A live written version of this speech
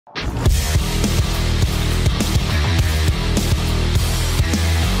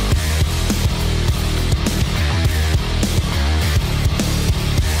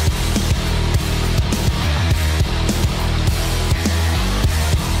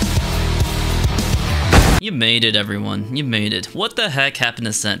You made it, everyone. You made it. What the heck happened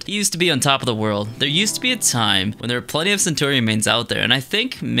to Cent? He used to be on top of the world. There used to be a time when there were plenty of Centurion mains out there, and I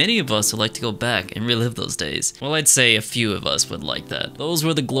think many of us would like to go back and relive those days. Well, I'd say a few of us would like that. Those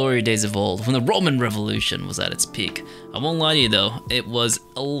were the glory days of old, when the Roman Revolution was at its peak. I won't lie to you though, it was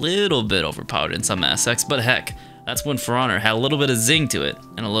a little bit overpowered in some aspects, but heck, that's when For Honor had a little bit of zing to it,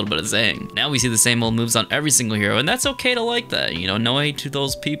 and a little bit of zang. Now we see the same old moves on every single hero, and that's okay to like that, you know, no hate to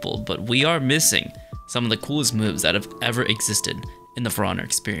those people, but we are missing some of the coolest moves that have ever existed in the For Honor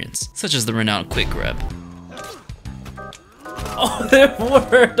experience, such as the renowned quick grab. Oh, that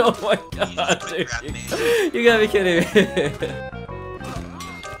worked! Oh my god, dude. You gotta be kidding me.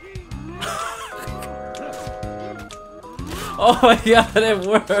 Oh my god, it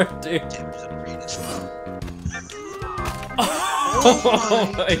worked, dude.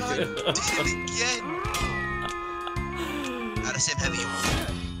 Oh my god. Did it again. Out of same heavy.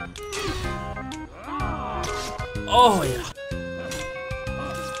 Oh yeah.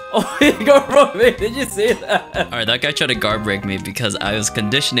 Oh, he got broke me. Did you see that? Alright, that guy tried to guard break me because I was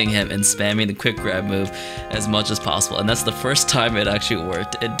conditioning him and spamming the quick grab move as much as possible. And that's the first time it actually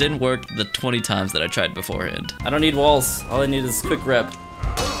worked. It didn't work the 20 times that I tried beforehand. I don't need walls. All I need is quick grab.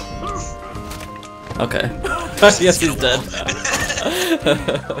 Okay. Yes, he's dead. Better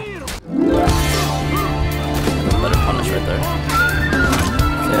punish right there.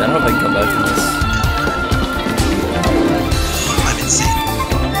 Okay, I don't know if I can come back from this. I'm insane.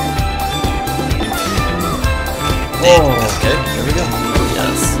 Oh, okay, there we go.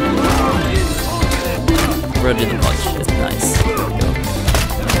 Yes. We're gonna do the punch. It's nice. There we go.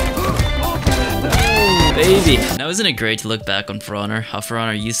 Baby! Now isn't it great to look back on For Honor, how For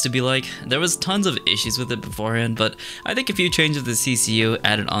Honor used to be like? There was tons of issues with it beforehand, but I think a few changes of the CCU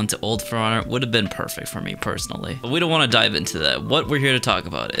added onto old For Honor would have been perfect for me personally. But we don't want to dive into that. What we're here to talk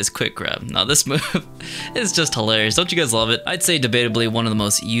about is quick grab. Now this move is just hilarious. Don't you guys love it? I'd say debatably one of the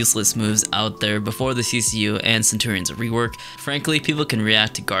most useless moves out there before the CCU and Centurion's rework. Frankly, people can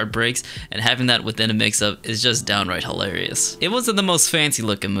react to guard breaks, and having that within a mix-up is just downright hilarious. It wasn't the most fancy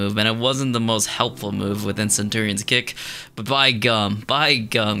looking move, and it wasn't the most helpful move within Centurion's kick, but by gum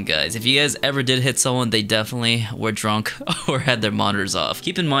guys, if you guys ever did hit someone, they definitely were drunk or had their monitors off.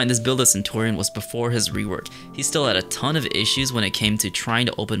 Keep in mind, this build of Centurion was before his rework. He still had a ton of issues when it came to trying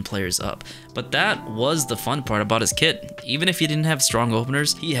to open players up, but that was the fun part about his kit. Even if he didn't have strong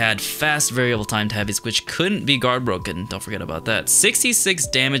openers, he had fast variable timed heavies which couldn't be guard broken. Don't forget about that. 66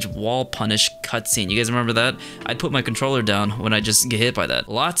 damage wall punish cutscene. You guys remember that? I'd put my controller down when I just get hit by that.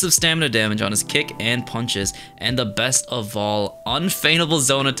 Lots of stamina damage on his kick and punches, and the best of all, unfeintable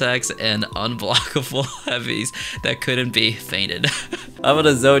zone attacks and unblockable heavies that couldn't be feinted. I'm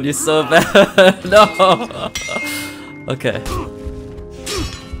gonna zone you so bad. No. Okay.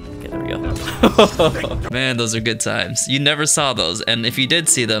 There we go. Man, those are good times. You never saw those, and if you did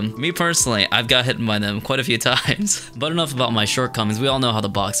see them, me personally, I've got hit by them quite a few times. But enough about my shortcomings. We all know how the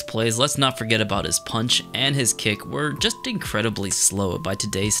box plays. Let's not forget about his punch and his kick were just incredibly slow by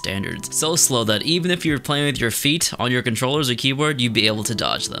today's standards. So slow that even if you're playing with your feet on your controllers or keyboard, you'd be able to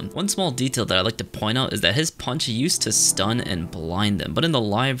dodge them. One small detail that I'd like to point out is that his punch used to stun and blind them, but in the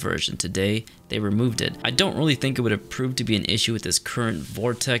live version today, they removed it. I don't really think it would have proved to be an issue with this current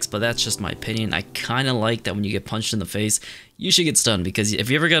vortex, but that's just my opinion. I kind of like that when you get punched in the face, you should get stunned, because if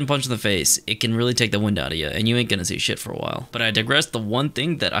you ever gotten punched in the face, it can really take the wind out of you, and you ain't gonna see shit for a while. But I digress. The one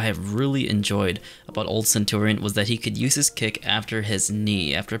thing that I have really enjoyed about old Centurion was that he could use his kick after his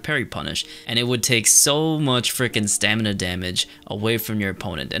knee, after a parry punish, and it would take so much freaking stamina damage away from your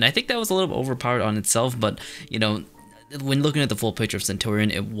opponent. And I think that was a little overpowered on itself, but you know, when looking at the full picture of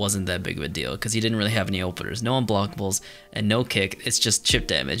Centurion, it wasn't that big of a deal because he didn't really have any openers, no unblockables, and no kick. It's just chip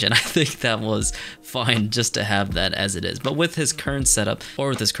damage, and I think that was fine just to have that as it is. But with his current setup, or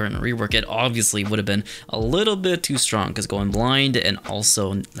with his current rework, it obviously would have been a little bit too strong, because going blind and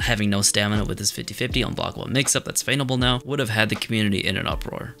also having no stamina with his 50-50 unblockable mix-up that's feintable now would have had the community in an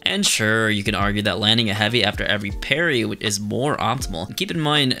uproar. And sure, you can argue that landing a heavy after every parry is more optimal. And keep in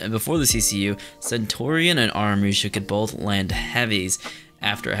mind, before the CCU, Centurion and Aramusha could both land heavies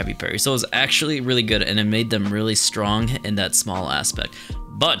after a heavy parry, so it was actually really good, and it made them really strong in that small aspect.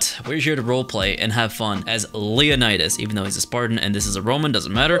 But we're here to roleplay and have fun as Leonidas, even though he's a Spartan and this is a Roman,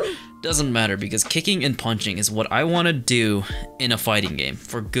 doesn't matter. Doesn't matter because kicking and punching is what I want to do in a fighting game,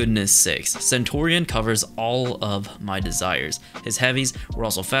 for goodness sakes. Centurion covers all of my desires. His heavies were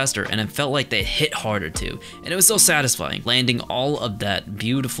also faster and it felt like they hit harder too. And it was so satisfying, landing all of that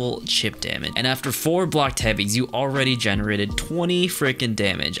beautiful chip damage. And after 4 blocked heavies, you already generated 20 freaking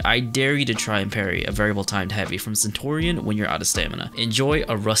damage. I dare you to try and parry a variable timed heavy from Centurion when you're out of stamina. Enjoy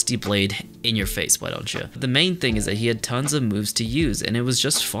a rusty blade in your face, why don't you? But the main thing is that he had tons of moves to use and it was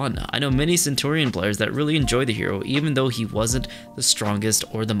just fun. I know many Centurion players that really enjoy the hero even though he wasn't the strongest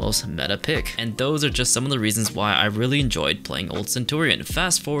or the most meta pick. And those are just some of the reasons why I really enjoyed playing old Centurion.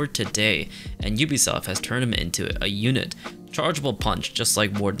 Fast forward today and Ubisoft has turned him into a unit. Chargeable punch, just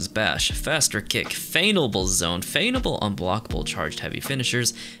like Warden's Bash, faster kick, feightable zone, feightable unblockable charged heavy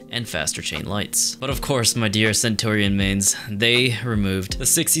finishers, and faster chain lights. But of course, my dear Centurion mains, they removed the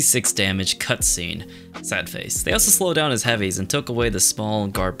 66 damage cutscene. Sad face. They also slowed down his heavies and took away the small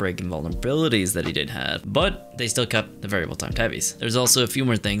guard breaking vulnerabilities that he did have, but they still kept the variable timed heavies. There's also a few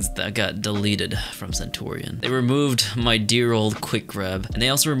more things that got deleted from Centurion. They removed my dear old quick grab, and they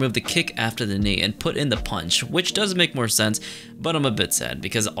also removed the kick after the knee and put in the punch, which does make more sense, but I'm a bit sad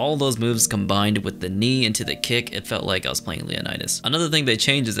because all those moves combined with the knee into the kick, it felt like I was playing Leonidas. Another thing they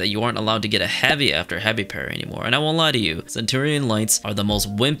changed is that you aren't allowed to get a heavy after heavy parry anymore, and I won't lie to you, Centurion lights are the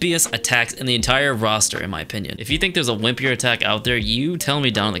most wimpiest attacks in the entire roster in my opinion. If you think there's a wimpier attack out there, you tell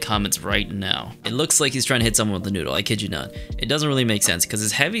me down in the comments right now. It looks like he's trying to hit someone with a noodle, I kid you not. It doesn't really make sense because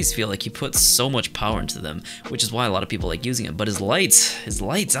his heavies feel like he puts so much power into them, which is why a lot of people like using it, but his lights,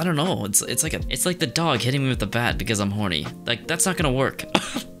 I don't know, it's like the dog hitting me with the bat because I'm horny. Like, that's not gonna work.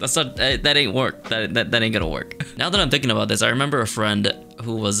 That ain't work. That ain't gonna work. Now that I'm thinking about this, I remember a friend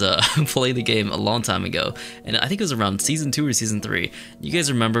who was playing the game a long time ago, and I think it was around season 2 or season 3. You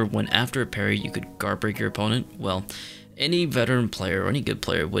guys remember when after a parry you could guard break your opponent? Well, any veteran player or any good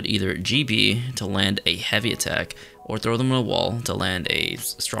player would either GB to land a heavy attack or throw them on a wall to land a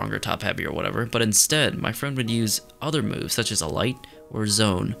stronger top heavy or whatever, but instead my friend would use other moves such as a light or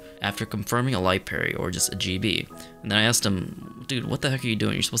zone after confirming a light parry or just a GB. And then I asked him, dude, what the heck are you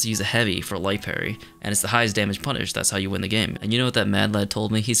doing? You're supposed to use a heavy for a light parry, and it's the highest damage punish, that's how you win the game. And you know what that mad lad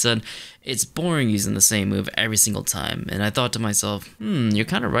told me? He said, it's boring using the same move every single time. And I thought to myself, you're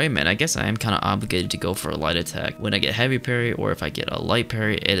kind of right, man. I guess I am kind of obligated to go for a light attack. When I get heavy parry, or if I get a light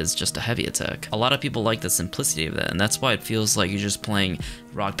parry, it is just a heavy attack. A lot of people like the simplicity of that, and that's why it feels like you're just playing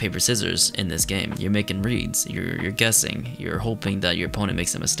rock, paper, scissors in this game. You're making reads, you're guessing, you're hoping that your opponent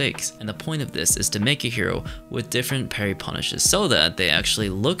makes some mistakes. And the point of this is to make a hero with different parry punishes so that they actually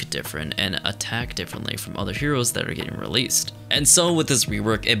look different and attack differently from other heroes that are getting released. And so with this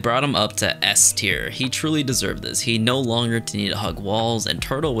rework, it brought him up to S tier. He truly deserved this. He no longer need to hug walls and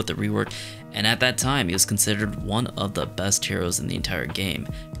turtle with the rework, and at that time he was considered one of the best heroes in the entire game.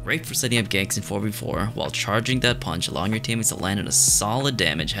 Great for setting up ganks in 4v4 while charging that punch, allowing your teammates to land in a solid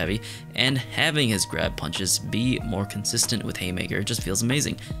damage heavy, and having his grab punches be more consistent with Haymaker just feels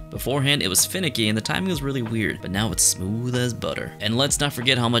amazing. Beforehand it was finicky and the timing was really weird, but now it's smooth as butter. And let's not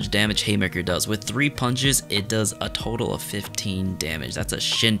forget how much damage Haymaker does. With 3 punches, it does a total of 15 damage. That's a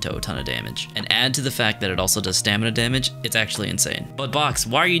Shinto ton of damage. And add to the fact that it also does stamina damage, it's actually insane. But Box,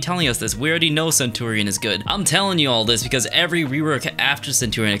 why are you telling us this? We already know Centurion is good. I'm telling you all this because every rework after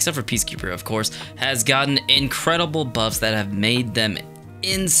Centurion, except for Peacekeeper of course, has gotten incredible buffs that have made them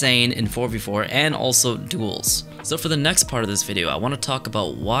insane in 4v4 and also duels. So for the next part of this video, I want to talk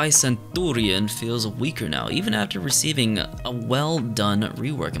about why Centurion feels weaker now, even after receiving a well done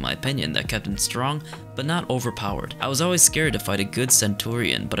rework in my opinion that kept him strong but not overpowered. I was always scared to fight a good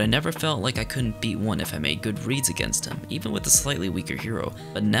Centurion, but I never felt like I couldn't beat one if I made good reads against him, even with a slightly weaker hero.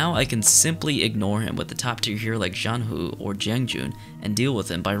 But now I can simply ignore him with a top tier hero like Jianhu or Jiangjun and deal with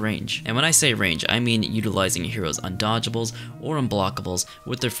him by range. And when I say range, I mean utilizing a hero's undodgeables or unblockables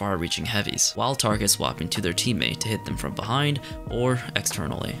with their far-reaching heavies, while target swapping to their teammate to hit them from behind or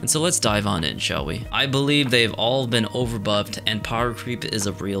externally. And so let's dive on in, shall we? I believe they've all been overbuffed and power creep is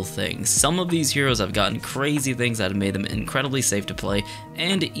a real thing. Some of these heroes have gotten crazy things that have made them incredibly safe to play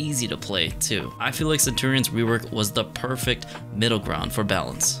and easy to play too. I feel like Centurion's rework was the perfect middle ground for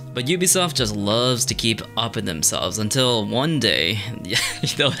balance. But Ubisoft just loves to keep upping themselves until one day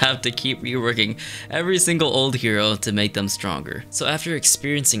they'll have to keep reworking every single old hero to make them stronger. So after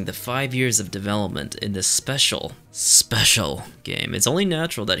experiencing the 5 years of development in this special game, it's only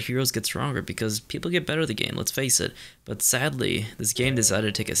natural that heroes get stronger because people get better at the game, let's face it. But sadly, this game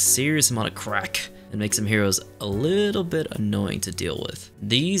decided to take a serious amount of crack and make some heroes a little bit annoying to deal with.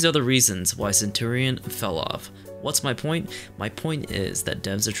 These are the reasons why Centurion fell off. What's my point? My point is that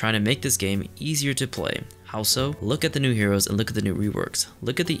devs are trying to make this game easier to play. How so? Look at the new heroes and look at the new reworks.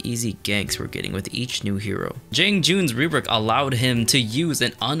 Look at the easy ganks we're getting with each new hero. Jang Jun's rework allowed him to use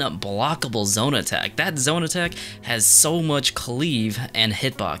an unblockable zone attack. That zone attack has so much cleave and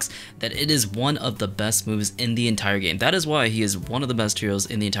hitbox that it is one of the best moves in the entire game. That is why he is one of the best heroes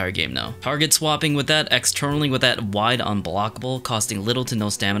in the entire game now. Target swapping with that, externally with that wide unblockable, costing little to no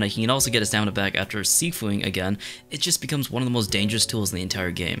stamina. He can also get his stamina back after Sifuing again. It just becomes one of the most dangerous tools in the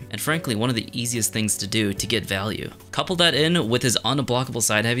entire game. And frankly, one of the easiest things to do to get value. Couple that in with his unblockable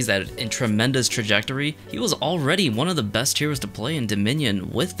side heavies that in tremendous trajectory, he was already one of the best heroes to play in Dominion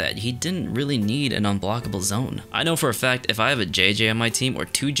with that. He didn't really need an unblockable zone. I know for a fact if I have a JJ on my team or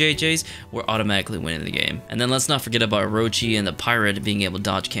two JJs, we're automatically winning the game. And then let's not forget about Orochi and the Pirate being able to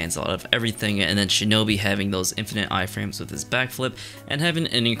dodge cancel out of everything, and then Shinobi having those infinite iframes with his backflip, and having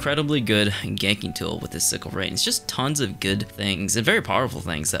an incredibly good ganking tool with his sickle rain. It's just tons of good things and very powerful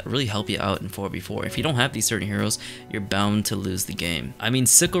things that really help you out in 4v4. If you don't have these certain heroes, you're bound to lose the game. I mean,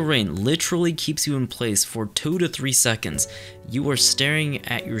 sickle rain literally keeps you in place for 2 to 3 seconds. You are staring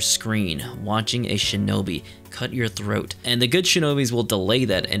at your screen, watching a Shinobi cut your throat. And the good Shinobis will delay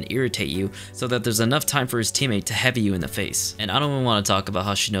that and irritate you so that there's enough time for his teammate to heavy you in the face. And I don't even want to talk about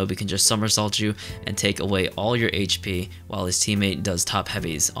how Shinobi can just somersault you and take away all your HP while his teammate does top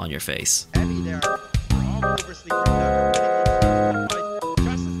heavies on your face. Heavy there. We're all oversleeping now.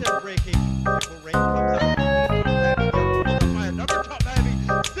 Just as they're breaking, sickle rain comes out. Followed by another top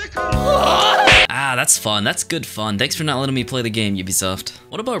heavy. Sickle! Ah, that's fun. That's good fun. Thanks for not letting me play the game, Ubisoft.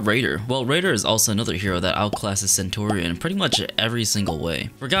 What about Raider? Well, Raider is also another hero that outclasses Centurion pretty much every single way.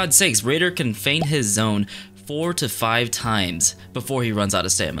 For God's sakes, Raider can feign his zone 4 to 5 times before he runs out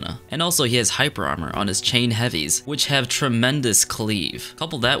of stamina. And also he has hyper armor on his chain heavies, which have tremendous cleave.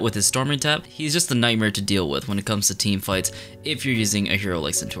 Couple that with his storming tap, he's just a nightmare to deal with when it comes to team fights if you're using a hero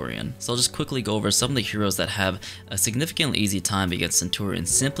like Centurion. So I'll just quickly go over some of the heroes that have a significantly easy time against Centurion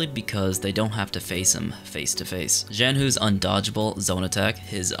simply because they don't have to face him face to face. Janhu's undodgeable zone attack,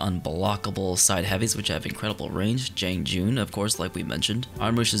 his unblockable side heavies which have incredible range, Jang Jun of course like we mentioned,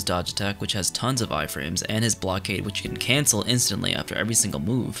 Armush's dodge attack which has tons of iframes, and his blockade which you can cancel instantly after every single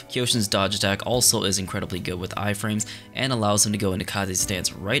move. Kyoshin's dodge attack also is incredibly good with iframes and allows him to go into Kaze's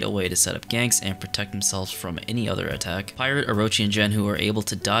stance right away to set up ganks and protect themselves from any other attack. Pirate, Orochi, and Janhu are able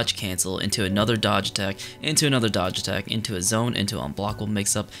to dodge cancel into another dodge attack, into another dodge attack, into a zone, into unblockable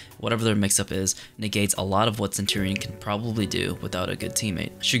mix-up. Whatever their mix-up is, negates a lot of what Centurion can probably do without a good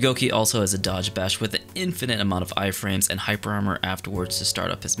teammate. Shugoki also has a dodge bash with an infinite amount of iframes and hyper armor afterwards to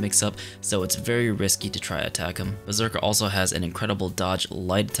start up his mix-up, so it's very risky to try attack him. Berserker also has an incredible dodge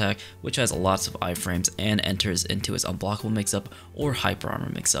light attack which has lots of iframes and enters into his unblockable mix-up or hyper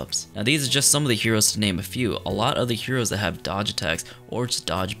armor mix-ups. Now these are just some of the heroes to name a few. A lot of the heroes that have dodge attacks or just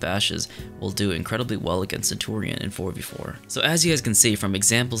dodge bashes will do incredibly well against Centurion in 4v4. So as you guys can see from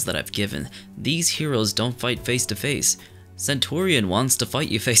examples that I've given, these heroes don't fight face to face. Centurion wants to fight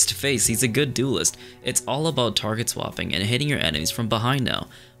you face to face. He's a good duelist. It's all about target swapping and hitting your enemies from behind now.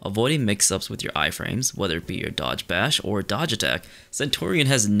 Avoiding mix-ups with your iframes, whether it be your dodge bash or dodge attack. Centurion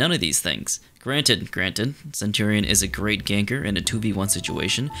has none of these things. Granted, Centurion is a great ganker in a 2v1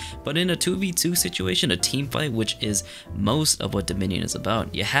 situation, but in a 2v2 situation, a team fight, which is most of what Dominion is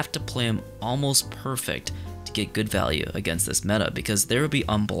about, you have to play him almost perfect to get good value against this meta, because there will be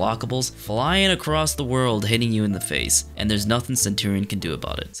unblockables flying across the world hitting you in the face, and there's nothing Centurion can do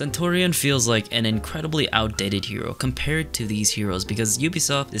about it. Centurion feels like an incredibly outdated hero compared to these heroes because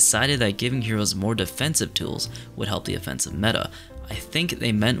Ubisoft decided that giving heroes more defensive tools would help the offensive meta. I think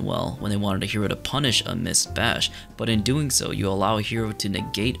they meant well when they wanted a hero to punish a missed bash, but in doing so you allow a hero to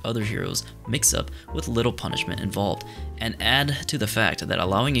negate other heroes' mix-up with little punishment involved, and add to the fact that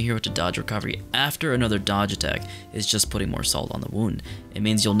allowing a hero to dodge recovery after another dodge attack is just putting more salt on the wound. It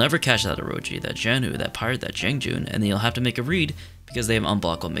means you'll never catch that Orochi, that Janhu, that Pirate, that Jang Jun, and then you'll have to make a read because they have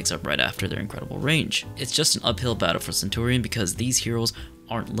unblockable mix-up right after their incredible range. It's just an uphill battle for Centurion because these heroes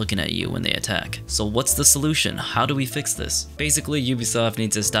aren't looking at you when they attack. So what's the solution? How do we fix this? Basically, Ubisoft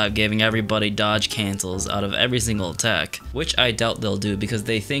needs to stop giving everybody dodge cancels out of every single attack, which I doubt they'll do because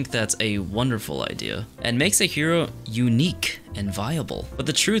they think that's a wonderful idea, and makes a hero unique and viable. But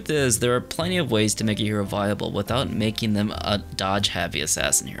the truth is, there are plenty of ways to make a hero viable without making them a dodge-heavy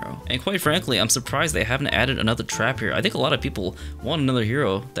assassin hero. And quite frankly, I'm surprised they haven't added another trap here. I think a lot of people want another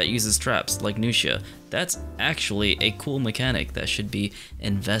hero that uses traps, like Nuxia. That's actually a cool mechanic that should be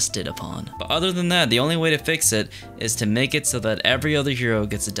invested upon. But other than that, the only way to fix it is to make it so that every other hero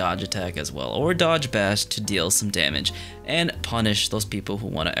gets a dodge attack as well, or dodge bash to deal some damage, and punish those people who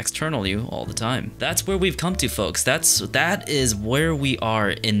want to external you all the time. That's where we've come to, folks. That is where we are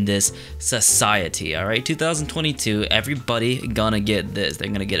in this society, alright? 2022, everybody gonna get this. They're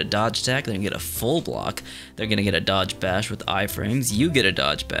gonna get a dodge attack, they're gonna get a full block, they're gonna get a dodge bash with iframes, you get a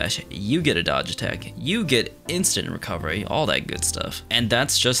dodge bash, you get a dodge attack, you get instant recovery, all that good stuff. And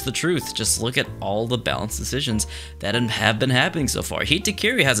that's just the truth. Just look at all the balanced decisions that have been happening so far.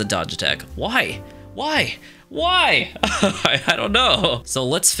 Hitakiri has a dodge attack. Why? Why? Why? I don't know. So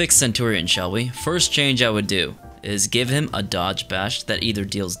let's fix Centurion, shall we? First change I would do is give him a dodge bash that either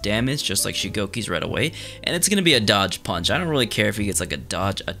deals damage just like Shigoki's right away, and it's gonna be a dodge punch. I don't really care if he gets like a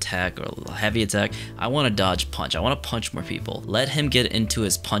dodge attack or a heavy attack. I want a dodge punch. I want to punch more people. Let him get into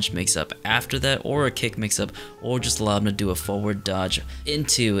his punch mix-up after that, or a kick mix-up, or just allow him to do a forward dodge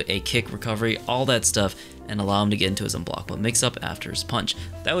into a kick recovery, all that stuff, and allow him to get into his unblockable mix-up after his punch.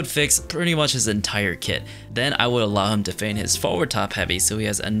 That would fix pretty much his entire kit. Then I would allow him to feign his forward top heavy so he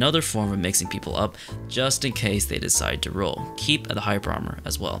has another form of mixing people up just in case they decide to roll. Keep the hyper armor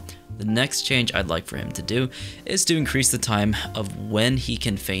as well. The next change I'd like for him to do is to increase the time of when he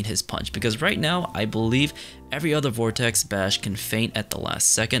can feint his punch, because right now I believe every other Vortex Bash can feint at the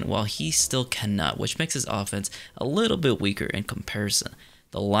last second while he still cannot, which makes his offense a little bit weaker in comparison.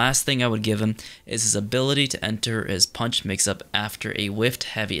 The last thing I would give him is his ability to enter his punch mix-up after a whiffed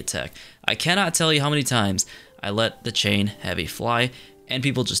heavy attack. I cannot tell you how many times I let the chain heavy fly and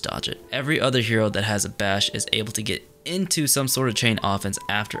people just dodge it. Every other hero that has a bash is able to get into some sort of chain offense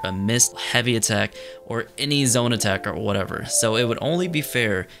after a missed heavy attack or any zone attack or whatever. So it would only be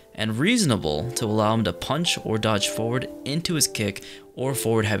fair and reasonable to allow him to punch or dodge forward into his kick or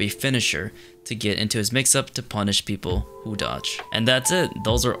forward heavy finisher to get into his mix-up to punish people who dodge. And that's it.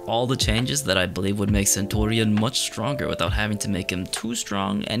 Those are all the changes that I believe would make Centurion much stronger without having to make him too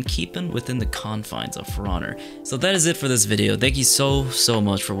strong and keep him within the confines of For Honor. So that is it for this video. Thank you so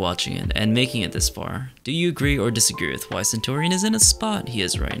much for watching it and making it this far. Do you agree or disagree with why Centurion is in a spot he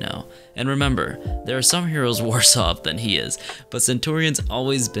is right now? And remember, there are some heroes worse off than he is, but Centurion's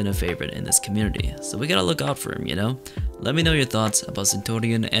always been a favorite in this community, so we gotta look out for him, you know? Let me know your thoughts about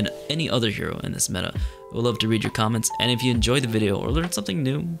Centurion and any other hero in this meta. We'd love to read your comments, and if you enjoyed the video or learned something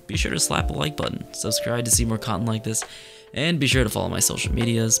new, be sure to slap a like button, subscribe to see more content like this, and be sure to follow my social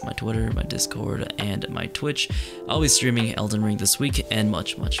medias, my Twitter, my Discord, and my Twitch. I'll be streaming Elden Ring this week and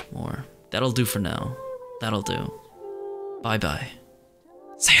much more. That'll do for now. That'll do. Bye bye.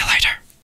 See you later.